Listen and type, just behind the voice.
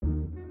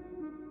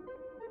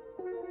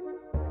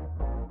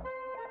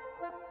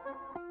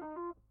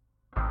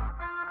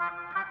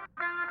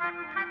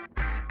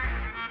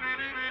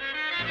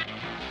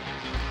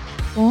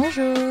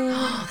Bonjour.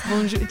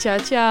 Bonjour. Ciao,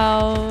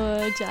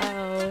 ciao.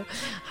 Ciao.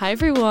 Hi,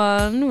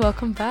 everyone.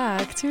 Welcome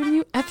back to a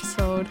new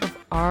episode of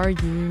Are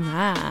You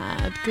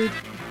Mad? Good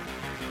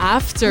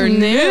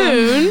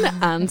afternoon,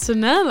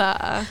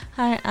 Antonella.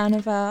 Hi,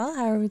 Annabelle.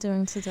 How are we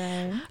doing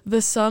today?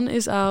 The sun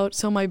is out,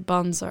 so my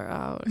buns are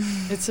out.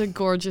 It's a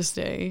gorgeous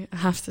day, I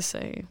have to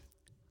say.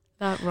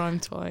 That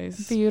rhymed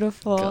twice.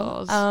 Beautiful.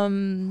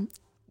 God.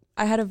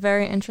 I had a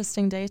very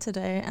interesting day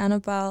today.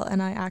 Annabelle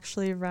and I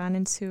actually ran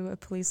into a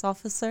police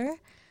officer,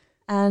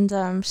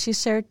 and she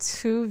shared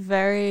two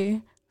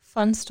very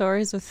fun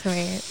stories with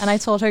me. And I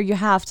told her, you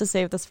have to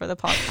save this for the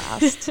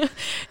podcast.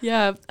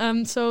 Yeah.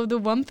 So the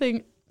one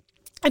thing,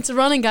 it's a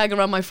running gag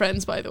around my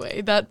friends, by the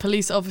way, that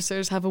police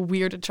officers have a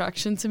weird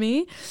attraction to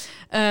me.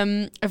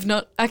 I've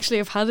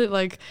had it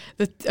like,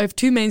 I have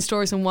two main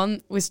stories, and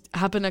one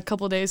happened a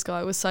couple of days ago.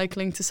 I was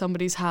cycling to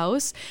somebody's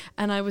house,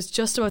 and I was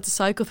just about to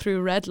cycle through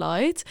a red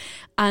light,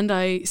 and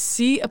I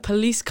see a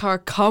police car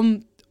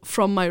come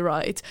from my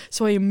right.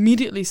 So I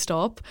immediately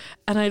stop,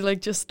 and I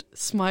like just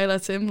smile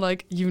at him,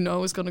 like, you know, I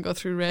was going to go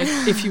through red.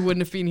 If you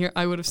wouldn't have been here,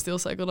 I would have still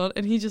cycled on.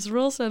 And he just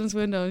rolls down his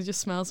window and just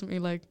smiles at me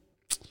like,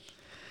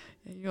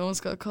 you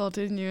almost got caught,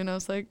 didn't you? And I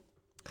was like,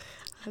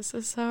 I'm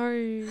so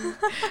sorry.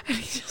 And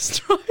he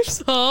just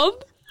drives on.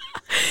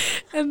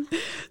 And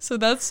so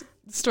that's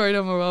story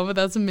number one, but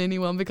that's a mini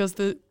one, because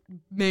the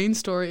main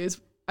story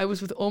is I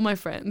was with all my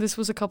friends. This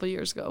was a couple of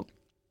years ago.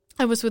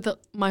 I was with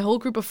my whole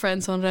group of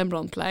friends on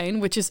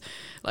Rembrandtplein, which is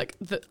like,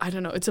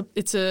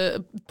 it's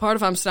a part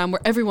of Amsterdam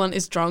where everyone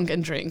is drunk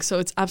and drinks, so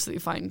it's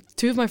absolutely fine.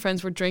 Two of my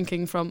friends were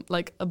drinking from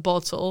like a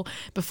bottle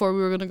before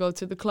we were going to go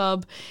to the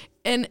club,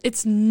 and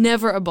it's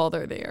never a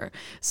bother there.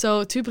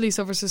 So two police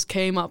officers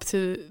came up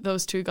to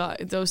those two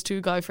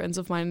guy friends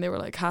of mine, and they were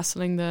like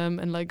hassling them,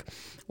 and like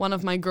one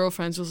of my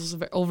girlfriends was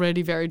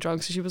already very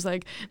drunk, so she was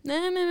like,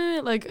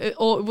 nah, like it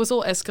was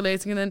all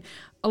escalating, and then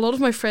a lot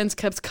of my friends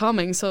kept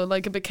coming, so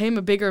like it became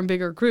a bigger and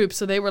bigger group.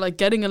 So they were like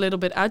getting a little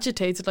bit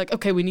agitated, like,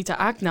 okay, we need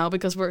to act now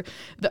because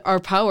our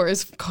power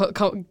is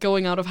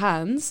going out of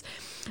hands.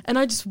 And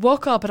I just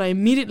walk up, and I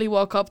immediately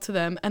walk up to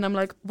them, and I'm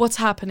like, what's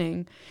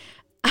happening?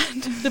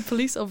 And the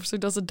police officer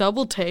does a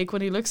double take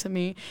when he looks at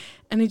me,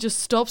 and he just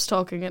stops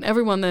talking, and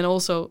everyone then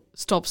also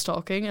stops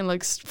talking and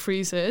like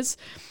freezes.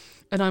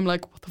 And I'm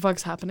like, what the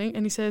fuck's happening?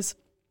 And he says,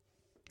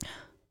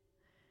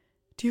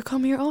 do you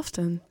come here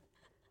often?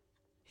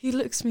 He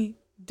looks me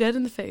dead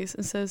in the face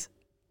and says,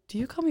 do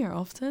you come here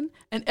often?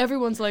 And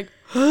everyone's like,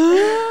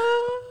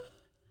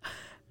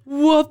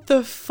 what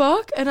the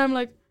fuck? And I'm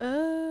like,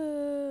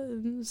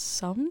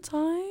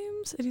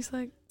 sometimes. And he's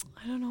like,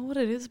 I don't know what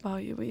it is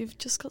about you, but you've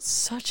just got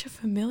such a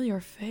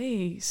familiar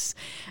face.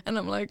 And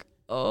I'm like,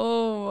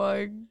 oh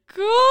my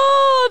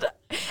God.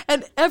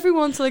 And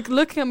everyone's like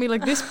looking at me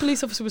like this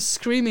police officer was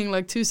screaming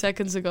like 2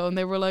 seconds ago, and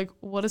they were like,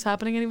 what is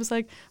happening? And he was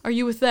like, are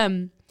you with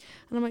them?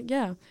 And I'm like,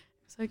 yeah.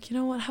 It's like, you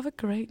know what, have a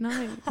great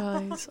night,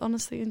 guys.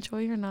 Honestly,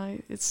 enjoy your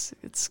night. It's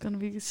gonna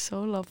be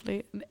so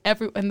lovely.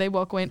 And they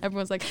walk away, and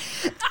everyone's like,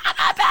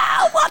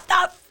 Annabelle, what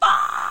the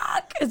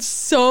fuck? It's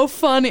so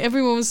funny.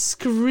 Everyone was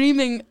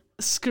screaming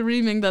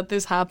that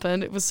this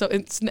happened. It was so,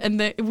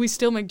 we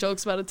still make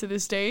jokes about it to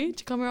this day.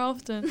 Do you come here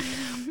often?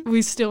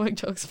 We still make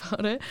jokes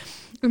about it.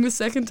 And the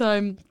second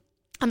time,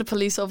 and a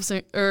police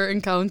officer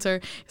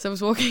encounter, is I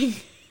was walking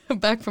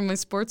back from my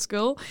sports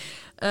school,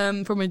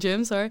 from my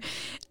gym, sorry,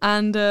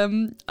 and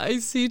I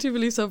see two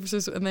police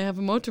officers, and they have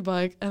a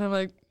motorbike, and I'm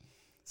like,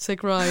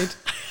 sick ride.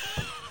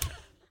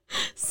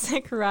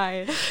 Sick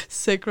ride.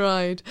 Sick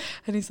ride.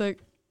 And he's like,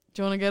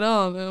 do you want to get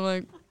on? And I'm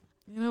like,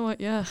 you know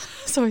what, yeah.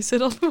 So I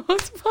sit on the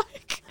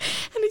motorbike,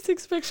 and he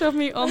takes a picture of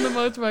me on the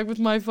motorbike with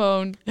my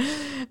phone,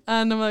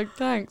 and I'm like,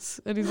 thanks.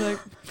 And he's like,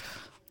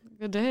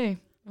 good day.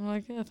 I'm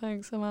like, yeah,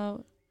 thanks, I'm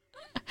out.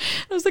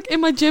 I was like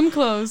in my gym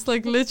clothes,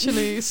 like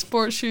literally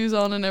sports shoes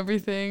on and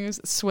everything. It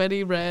was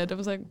sweaty red. I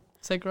was like,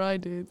 sick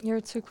ride, dude.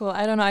 You're too cool.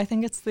 I don't know. I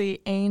think it's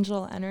the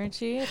angel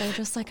energy. They're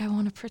just like, I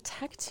want to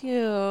protect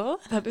you.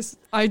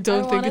 I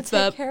don't think it's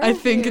that. I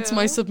think it's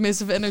my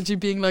submissive energy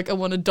being like, I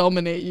want to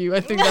dominate you. I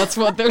think that's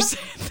what they're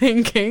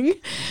thinking.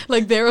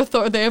 Like they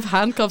have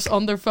handcuffs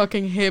on their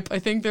fucking hip. I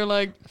think they're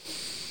like,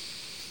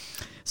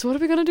 so what are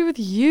we going to do with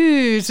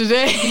you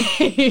today?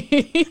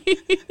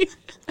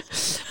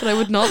 But I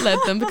would not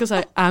let them, because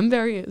I am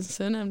very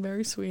innocent and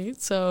very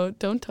sweet. So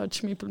don't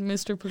touch me,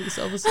 Mr. Police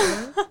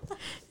Officer.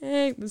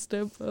 Hey,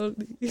 Mr.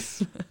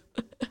 Police.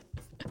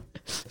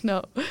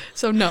 No.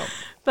 So no.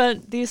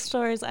 But these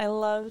stories, I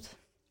loved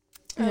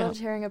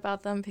hearing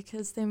about them,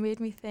 because they made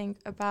me think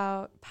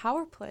about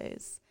power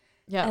plays.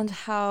 Yeah. And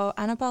how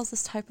Annabelle's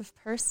this type of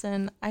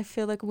person. I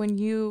feel like when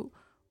you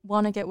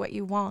want to get what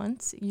you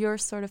want, your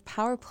sort of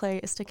power play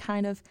is to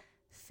kind of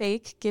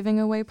fake giving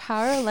away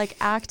power, like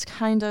act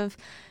kind of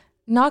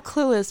not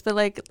clueless, but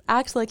like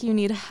act like you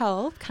need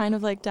help, kind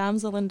of like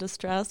damsel in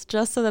distress,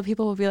 just so that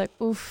people will be like,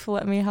 oof,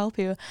 let me help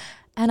you.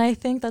 And I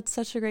think that's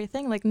such a great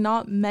thing. Like,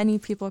 not many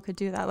people could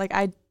do that. Like,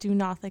 I do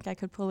not think I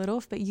could pull it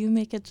off, but you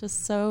make it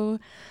just so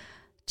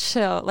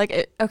chill.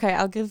 Like, okay,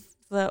 I'll give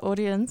the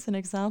audience an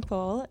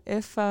example.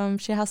 If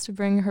she has to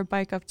bring her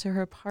bike up to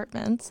her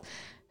apartment,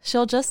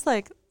 she'll just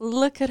like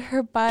look at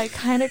her bike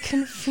kind of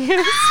confused,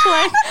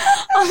 like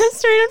on the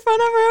street in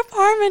front of her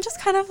apartment, just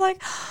kind of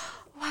like,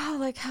 wow,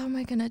 like how am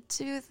I gonna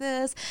do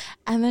this?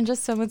 And then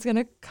just someone's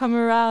gonna come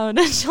around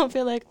and she'll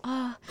be like,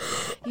 can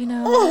you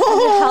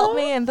help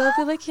me? And they'll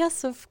be like,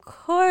 yes, of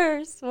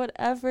course,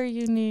 whatever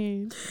you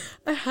need.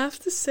 I have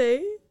to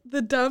say,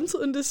 the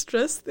damsel in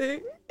distress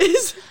thing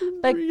is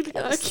Like really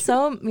accurate.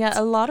 so, yeah,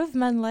 a lot of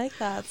men like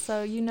that.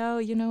 So you know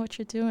what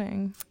you're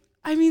doing.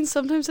 I mean,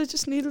 sometimes I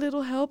just need a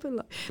little help in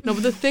life. No,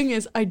 but the thing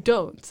is, I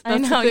don't. That's I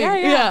know, the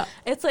thing. yeah.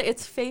 It's like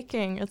it's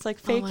faking. It's like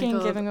Oh my faking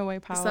God. giving away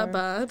power. Is that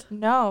bad?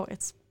 No,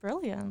 it's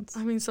brilliant.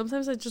 I mean,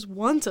 sometimes I just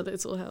want a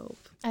little help.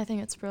 I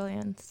think it's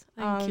brilliant.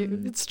 Thank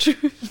you. It's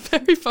true.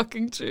 Very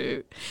fucking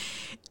true.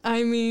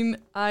 I mean,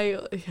 I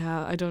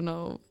don't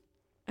know.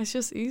 It's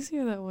just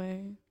easier that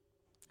way.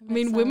 I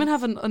mean, women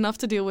have enough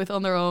to deal with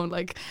on their own.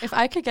 Like, if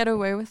I could get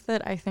away with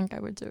it, I think I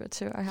would do it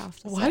too. I have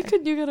to say. why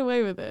couldn't you get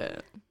away with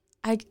it?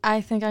 I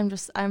think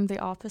I'm the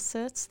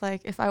opposite.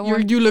 Like if I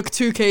want You look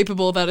too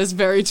capable. That is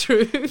very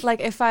true.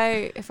 like if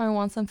I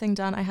want something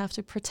done, I have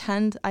to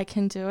pretend I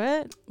can do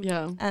it,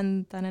 Yeah.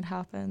 and then it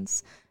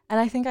happens.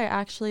 And I think I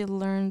actually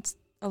learned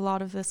a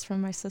lot of this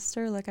from my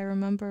sister. Like I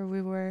remember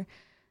we were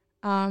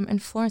in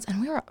Florence,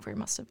 and we were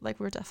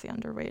definitely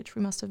underage.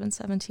 We must have been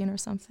 17 or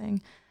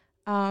something.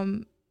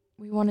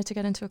 We wanted to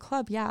get into a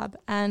club, Yab,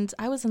 and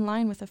I was in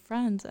line with a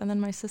friend, and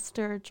then my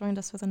sister joined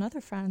us with another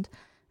friend,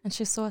 and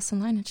she saw us in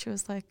line, and she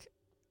was like,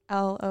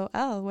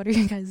 LOL, what are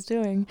you guys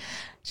doing?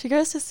 She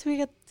goes to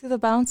speak to the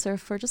bouncer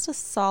for just a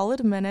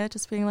solid minute,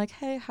 just being like,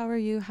 hey, how are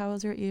you? How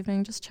was your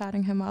evening? Just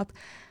chatting him up.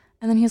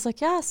 And then he's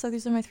like, yeah, so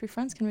these are my 3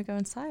 friends. Can we go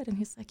inside? And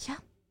he's like, yeah,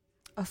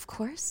 of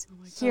course. Oh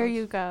my God. Here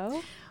you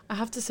go. I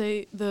have to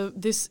say,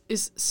 this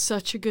is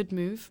such a good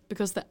move,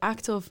 because the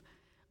act of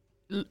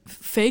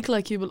fake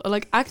like you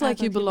act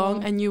like you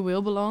belong and you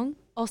will belong.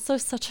 Also,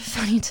 such a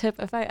funny tip.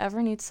 If I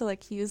ever need to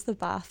like use the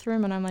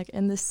bathroom and I'm like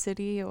in the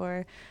city,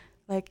 or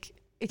like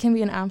it can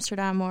be in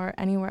Amsterdam or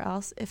anywhere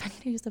else. If I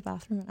need to use the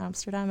bathroom in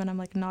Amsterdam and I'm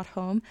like not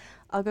home,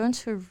 I'll go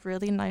into a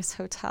really nice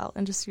hotel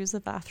and just use the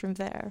bathroom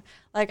there.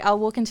 Like I'll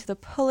walk into the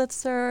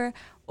Pulitzer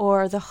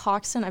or the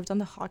Hoxton. I've done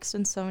the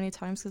Hoxton so many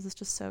times because it's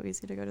just so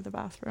easy to go to the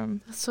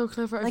bathroom. That's so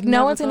clever. Like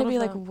no one's going to be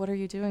like, what are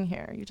you doing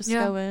here? You just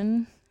go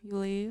in, you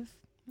leave.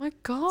 My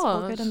It's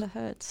all God. good in the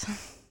hood.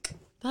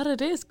 That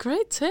it is.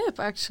 Great tip,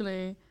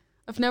 actually.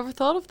 I've never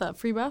thought of that.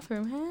 Free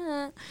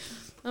bathroom.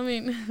 I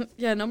mean,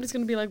 yeah, nobody's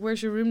going to be like,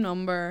 where's your room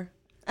number?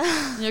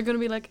 And you're going to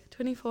be like,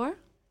 24?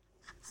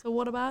 So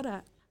what about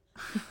it?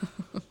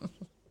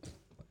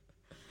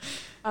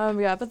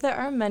 Yeah, but there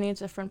are many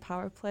different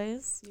power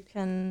plays. You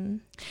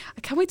can...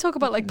 Can we talk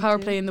about like can power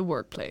do. play in the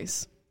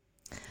workplace?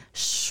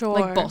 Sure.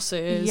 Like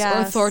bosses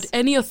Yes. or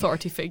any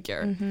authority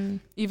figure, Mm-hmm.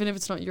 even if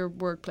it's not your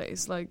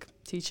workplace, like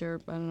teacher,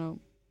 I don't know,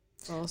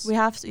 boss. We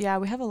have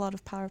a lot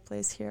of power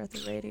plays here at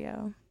the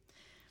radio,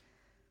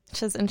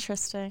 which is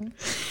interesting.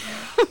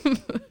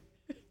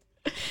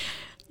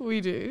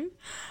 We do.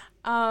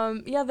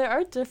 Yeah, there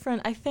are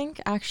different. I think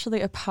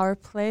actually a power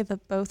play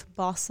that both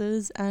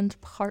bosses and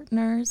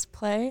partners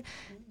play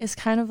is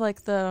kind of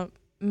like the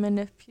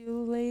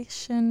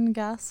manipulation,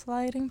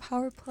 gaslighting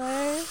power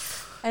play.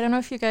 I don't know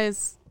if you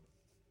guys...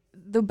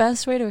 The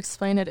best way to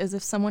explain it is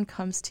if someone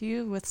comes to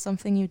you with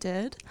something you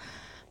did.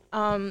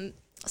 So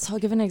I'll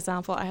give an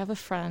example. I have a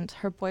friend.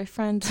 Her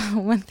boyfriend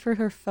went through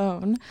her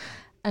phone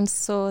and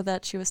saw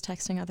that she was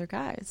texting other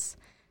guys.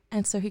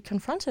 And so he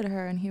confronted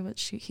her, and he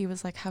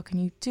was like, how can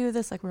you do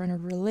this? Like, we're in a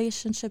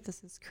relationship.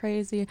 This is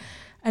crazy.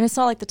 And it's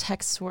not like the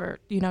texts were,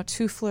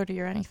 too flirty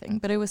or anything,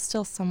 but it was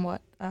still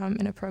somewhat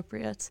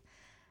inappropriate.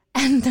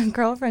 And the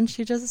girlfriend,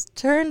 she just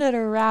turned it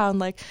around.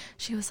 Like,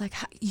 she was like,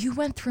 you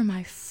went through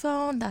my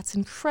phone. That's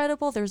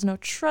incredible. There's no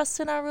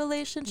trust in our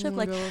relationship. Oh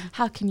my Like, God.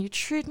 how can you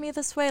treat me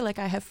this way? Like,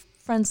 I have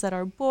friends that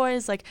are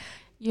boys. Like,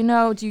 you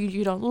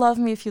don't love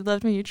me. If you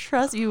loved me, you would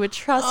trust me.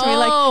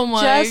 Like, Oh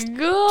my just,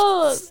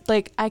 God.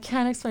 like, I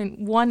can't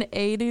explain.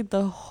 180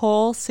 the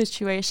whole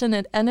situation.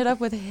 It ended up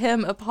with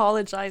him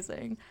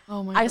apologizing.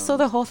 Oh my God. I saw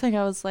the whole thing.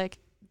 I was like,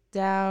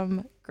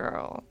 damn,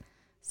 girl.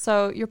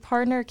 So your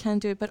partner can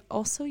do it, but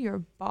also your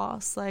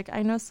boss. Like,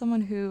 I know someone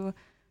who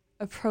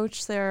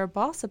approached their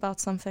boss about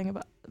something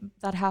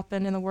that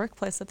happened in the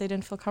workplace that they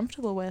didn't feel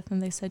comfortable with.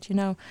 And they said,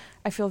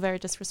 I feel very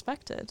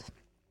disrespected.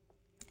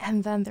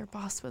 And then their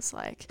boss was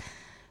like,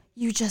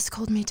 you just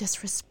called me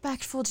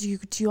disrespectful. Do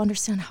you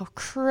understand how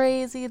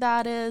crazy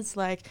that is?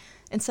 Like,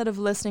 instead of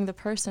listening to the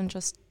person,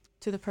 just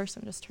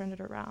turn it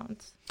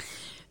around.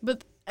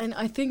 And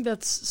I think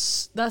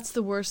that's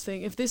the worst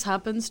thing. If this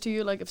happens to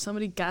you, like if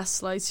somebody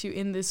gaslights you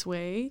in this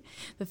way,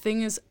 the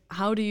thing is,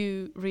 how do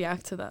you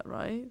react to that,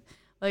 right?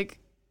 Like,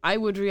 I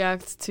would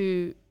react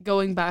to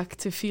going back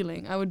to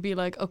feeling. I would be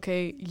like,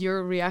 okay,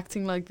 you're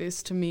reacting like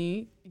this to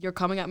me. You're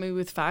coming at me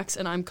with facts,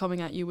 and I'm coming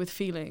at you with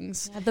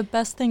feelings. Yeah, the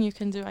best thing you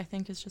can do, I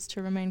think, is just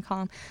to remain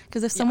calm.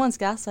 Because if someone's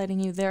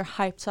gaslighting you, they're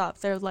hyped up.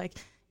 They're like,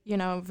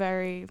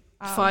 very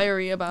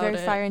fiery about very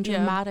it. fiery and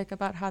dramatic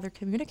about how they're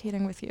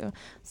communicating with you.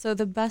 So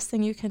the best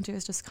thing you can do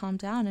is just calm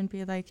down and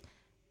be like,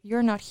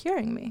 you're not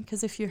hearing me.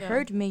 Because if you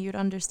heard me, you'd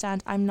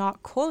understand I'm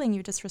not calling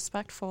you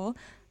disrespectful.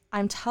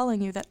 I'm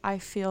telling you that I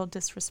feel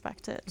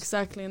disrespected.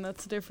 Exactly, and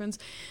that's the difference.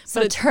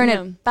 So turn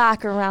it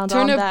back around.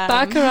 Turn it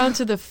back around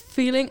to the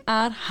feeling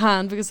at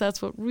hand, because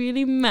that's what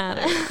really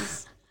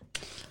matters,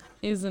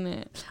 isn't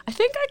it? I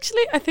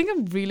think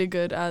I'm really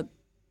good at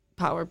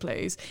power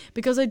plays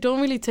because I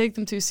don't really take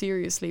them too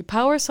seriously.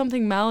 Power is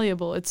something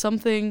malleable. It's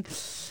something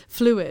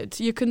fluid.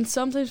 You can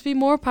sometimes be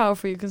more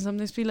powerful. You can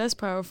sometimes be less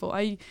powerful.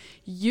 I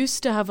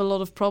used to have a lot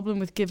of problem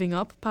with giving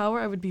up power.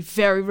 I would be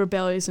very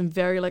rebellious and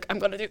very like, I'm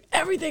going to do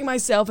everything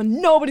myself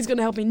and nobody's going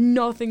to help me.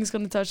 Nothing's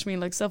going to touch me,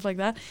 like stuff like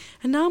that.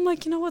 And now I'm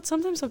like, you know what?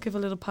 Sometimes I'll give a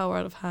little power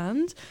out of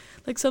hand.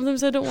 Like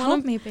sometimes I don't want to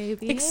help me,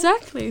 baby.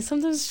 Exactly.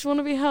 Sometimes I just want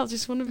to be helped.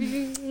 Just want to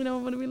be, I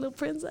want to be a little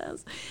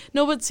princess.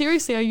 No, but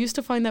seriously, I used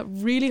to find that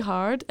really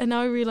hard, and now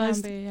I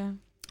realized.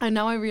 And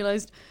now I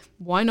realized,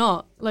 why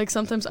not? Like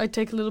sometimes I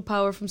take a little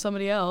power from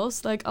somebody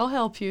else. Like I'll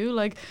help you.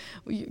 Like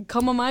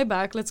come on my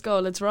back. Let's go.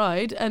 Let's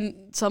ride. And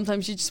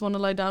sometimes you just want to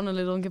lie down a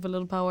little and give a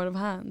little power out of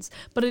hands.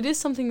 But it is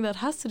something that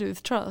has to do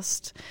with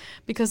trust,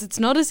 because it's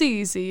not as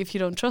easy if you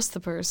don't trust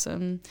the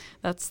person.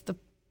 That's the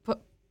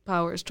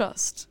power is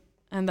trust.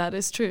 And that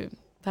is true.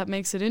 That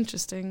makes it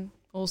interesting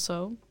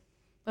also.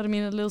 But I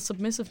mean, a little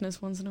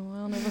submissiveness once in a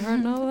while never hurt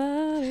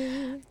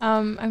nobody.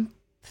 I'm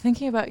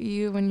thinking about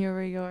you when you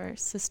were your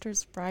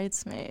sister's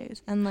bridesmaid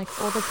and like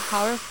all the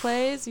power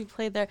plays you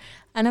played there.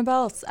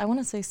 Annabelle, I want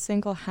to say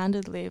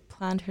single-handedly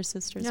planned her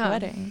sister's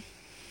wedding.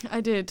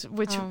 I did,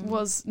 which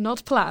was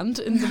not planned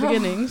in the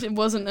beginning. It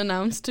wasn't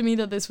announced to me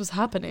that this was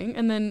happening.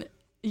 And then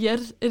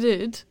yet it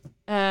did.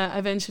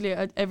 Eventually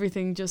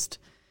everything just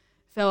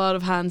fell out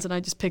of hands and I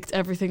just picked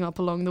everything up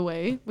along the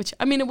way, which,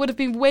 I mean, it would have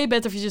been way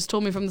better if you just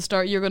told me from the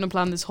start, you're going to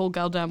plan this whole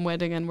goddamn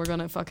wedding and we're going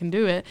to fucking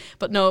do it.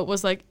 But no, it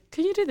was like,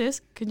 can you do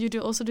this? Can you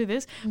also do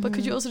this? Mm-hmm. But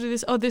could you also do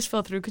this? Oh, this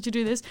fell through. Could you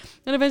do this?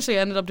 And eventually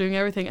I ended up doing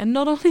everything. And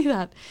not only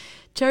that,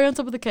 cherry on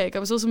top of the cake, I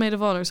was also maid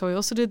of honor. So I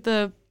also did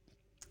the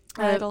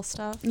bridal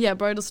stuff. Yeah,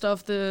 bridal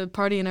stuff, the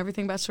party and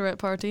everything, bachelorette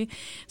party.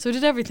 So I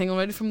did everything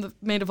already from the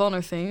maid of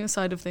honor thing,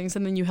 side of things,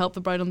 and then you help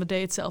the bride on the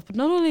day itself. But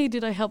not only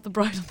did I help the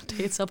bride on the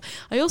day itself,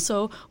 I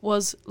also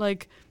was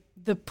like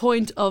the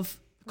point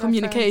of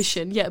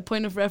communication. Yeah,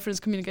 point of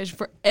reference communication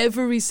for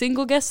every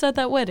single guest at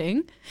that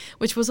wedding,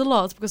 which was a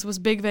lot because it was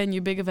big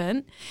venue, big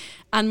event.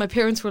 And my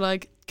parents were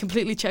like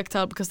completely checked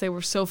out because they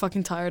were so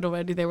fucking tired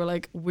already. They were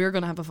like, we're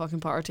gonna have a fucking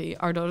party,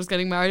 our daughter's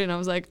getting married. And I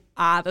was like,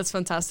 that's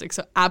fantastic.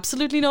 So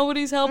absolutely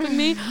nobody's helping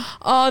me.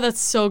 Oh,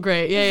 that's so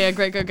great. Yeah,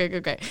 great.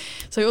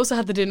 So I also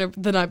had the dinner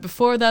the night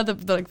before that,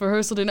 the like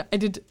rehearsal dinner. I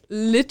did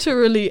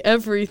literally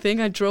everything.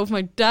 I drove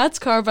my dad's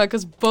car back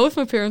because both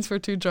my parents were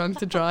too drunk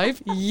to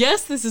drive.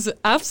 Yes, this is an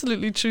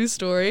absolutely true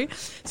story.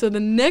 So the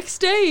next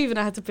day even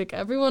I had to pick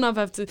everyone up.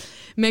 I had to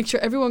make sure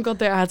everyone got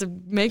there. I had to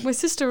make my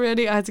sister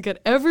ready. I had to get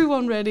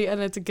everyone ready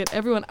and I had to get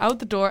everyone out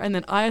the door, and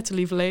then I had to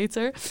leave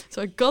later.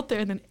 So I got there,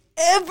 and then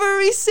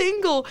every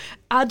single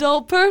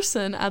adult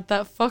person at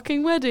that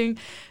fucking wedding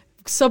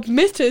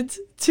submitted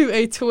to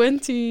a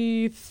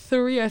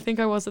 23, I think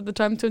I was at the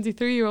time,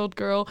 23-year-old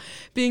girl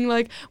being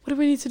like, what do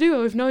we need to do?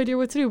 I have no idea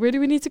what to do. Where do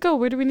we need to go?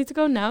 Where do we need to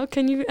go now?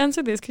 Can you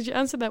answer this? Could you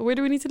answer that? Where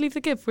do we need to leave the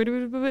gift? When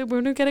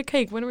do we get a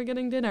cake? When are we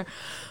getting dinner?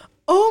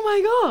 Oh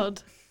my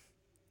God.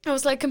 I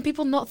was like, can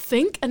people not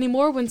think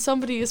anymore when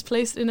somebody is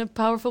placed in a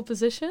powerful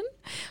position?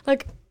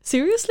 Like,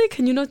 seriously?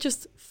 Can you not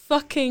just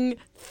fucking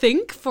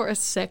think for a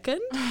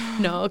second?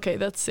 No, okay,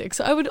 that's sick.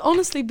 So I would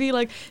honestly be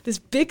like this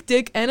big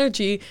dick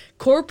energy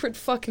corporate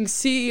fucking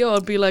CEO.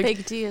 I'd be like,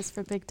 big D is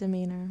for big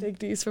demeanor. Big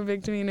D is for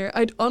big demeanor.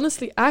 I'd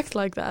honestly act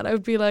like that. I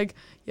would be like,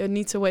 you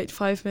need to wait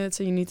 5 minutes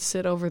and you need to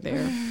sit over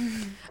there.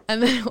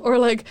 And then, or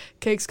like,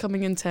 cake's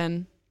coming in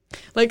 10.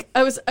 Like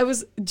I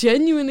was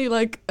genuinely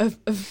like a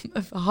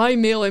high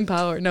male in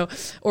power, no,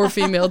 or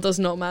female, does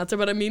not matter,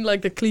 but I mean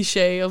like the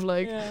cliche of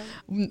like,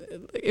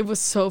 it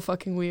was so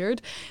fucking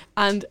weird.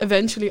 And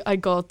eventually I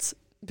got,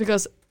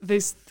 because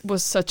this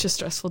was such a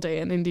stressful day,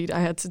 and indeed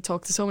I had to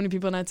talk to so many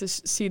people and I had to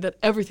see that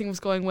everything was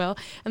going well.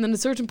 And then at a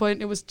certain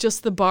point it was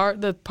just the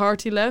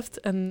party left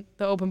and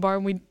the open bar,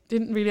 and we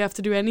didn't really have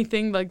to do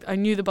anything. Like I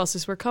knew the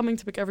buses were coming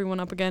to pick everyone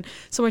up again,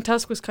 so my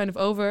task was kind of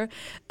over.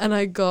 And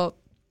I got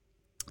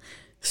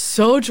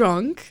so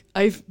drunk.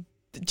 I've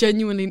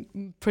genuinely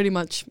pretty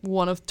much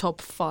one of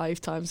top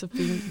 5 times of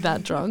being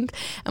that drunk.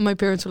 And my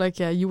parents were like,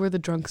 yeah, you were the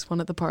drunkest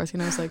one at the party.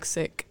 And I was like,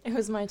 sick. It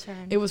was my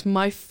turn. It was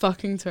my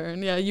fucking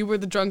turn. Yeah, you were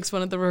the drunkest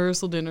one at the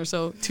rehearsal dinner,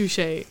 so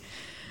touche.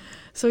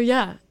 So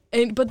yeah.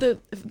 But the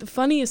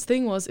funniest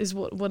thing is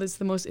what is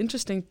the most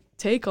interesting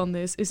take on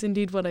this is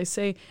indeed what I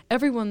say.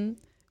 Everyone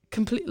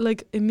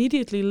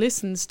immediately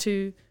listens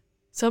to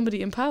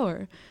somebody in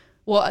power.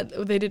 Well,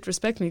 they did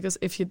respect me, because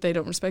if they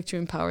don't respect you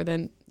in power,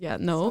 then yeah,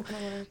 no.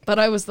 But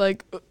I was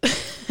like,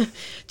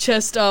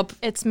 chest up,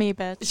 it's me,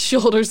 bitch.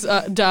 Shoulders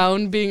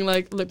down, being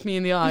like, look me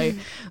in the eye,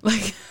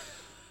 like,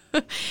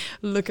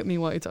 look at me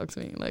while you talk to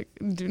me. Like,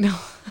 do no.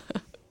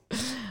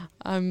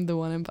 I'm the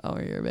one in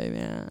power here, baby.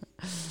 Yeah.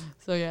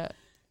 So yeah.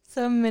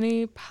 So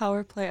mini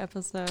power play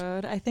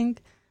episode. I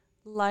think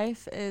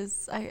life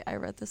is, I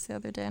read this the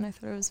other day and I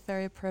thought it was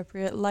very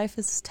appropriate. Life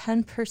is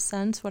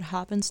 10% what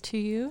happens to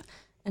you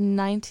and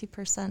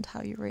 90%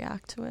 how you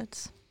react to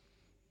it.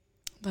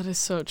 That is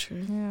so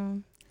true.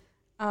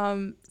 Yeah.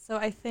 So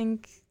I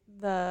think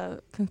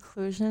the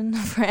conclusion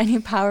for any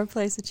power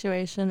play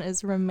situation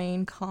is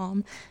remain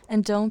calm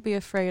and don't be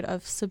afraid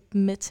of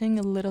submitting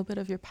a little bit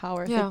of your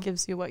power if it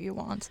gives you what you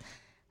want.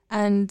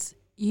 And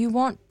you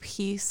want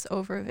peace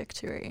over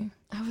victory.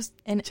 I was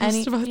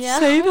just about to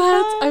say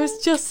that. I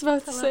was just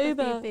about to say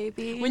that.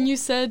 Baby. When you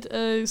said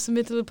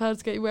submit to the power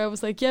to get you where, I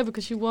was like, yeah,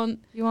 because you want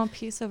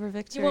peace over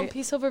victory. You want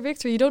peace over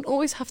victory. You don't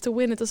always have to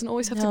win. It doesn't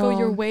always have to go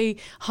your way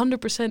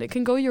 100%. It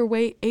can go your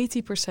way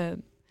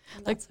 80%.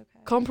 Like, okay.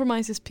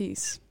 Compromise is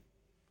peace.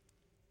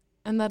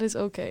 And that is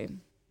okay.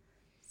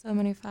 So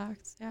many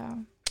facts, yeah.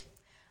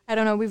 I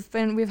don't know,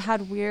 we've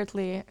had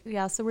weirdly,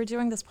 so we're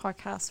doing this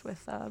podcast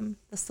with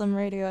the Slim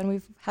Radio, and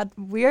we've had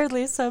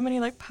weirdly so many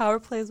like power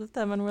plays with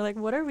them, and we're like,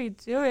 what are we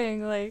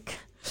doing? Like,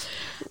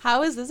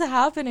 how is this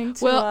happening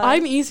to us?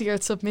 I'm easier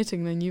at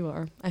submitting than you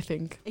are, I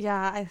think.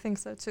 Yeah, I think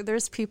so too.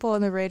 There's people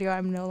on the radio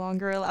I'm no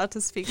longer allowed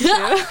to speak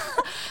to.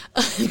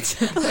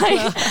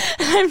 Like,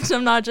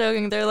 I'm not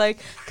joking. They're like,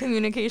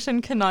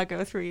 communication cannot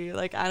go through you.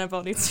 Like,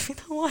 Annabelle needs to be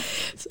the one.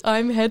 So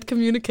I'm head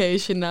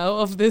communication now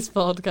of this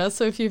podcast.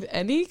 So if you have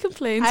any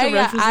complaints or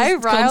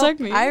references, contact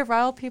me. I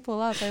rile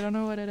people up. I don't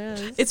know what it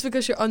is. It's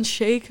because you're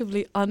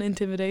unshakably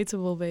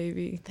unintimidatable,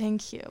 baby.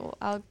 Thank you.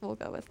 We'll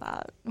go with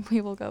that.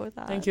 We will go with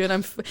that. Thank you. And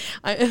I'm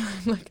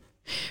like,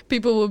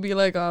 people will be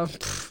like, oh,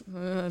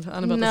 Annabelle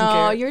doesn't care.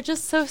 No, you're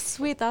just so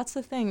sweet. That's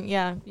the thing.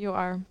 Yeah, you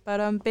are.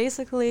 But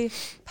basically,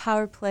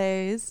 power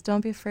plays.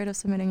 Don't be afraid of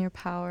submitting your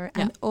power,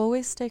 and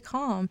always stay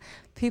calm.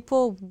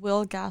 People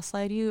will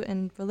gaslight you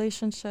in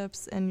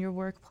relationships, in your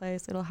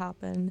workplace. It'll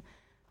happen.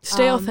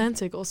 Stay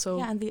authentic, also.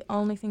 Yeah, and the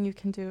only thing you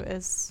can do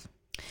is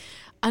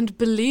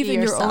believe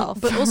in your own,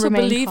 but also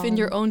believe in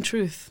your own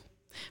truth.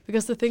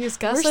 Because the thing is,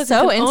 gaslighting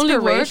can only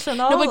work.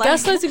 No, but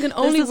gaslighting can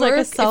only work.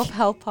 This is like a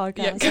self-help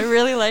podcast. I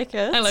really like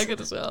it. I like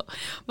it as well.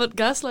 But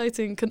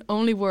gaslighting can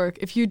only work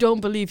if you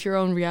don't believe your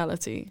own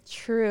reality.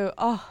 True.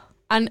 Oh.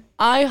 And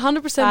I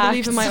 100%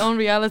 believe in my own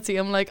reality.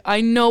 I'm like, I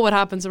know what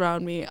happens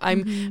around me.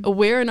 I'm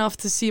aware enough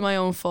to see my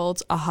own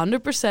faults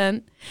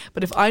 100%.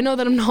 But if I know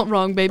that I'm not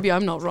wrong, baby,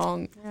 I'm not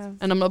wrong. Yeah.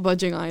 And I'm not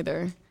budging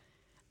either.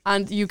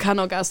 And you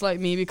cannot gaslight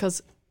me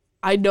because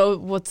I know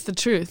what's the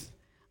truth.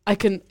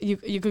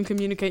 You can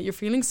communicate your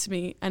feelings to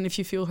me, and if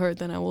you feel hurt,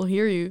 then I will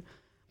hear you.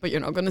 But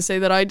you're not going to say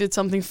that I did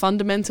something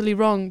fundamentally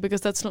wrong,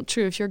 because that's not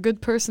true. If you're a good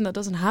person, that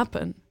doesn't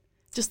happen.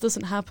 It just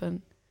doesn't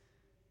happen.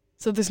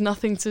 So there's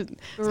nothing to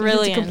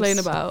complain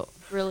about.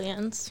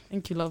 Brilliant.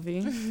 Thank you,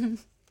 lovey.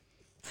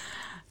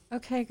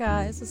 Okay,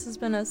 guys, this has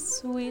been a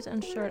sweet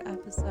and short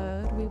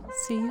episode. We will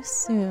see you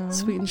soon.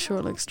 Sweet and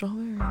short like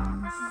strawberries.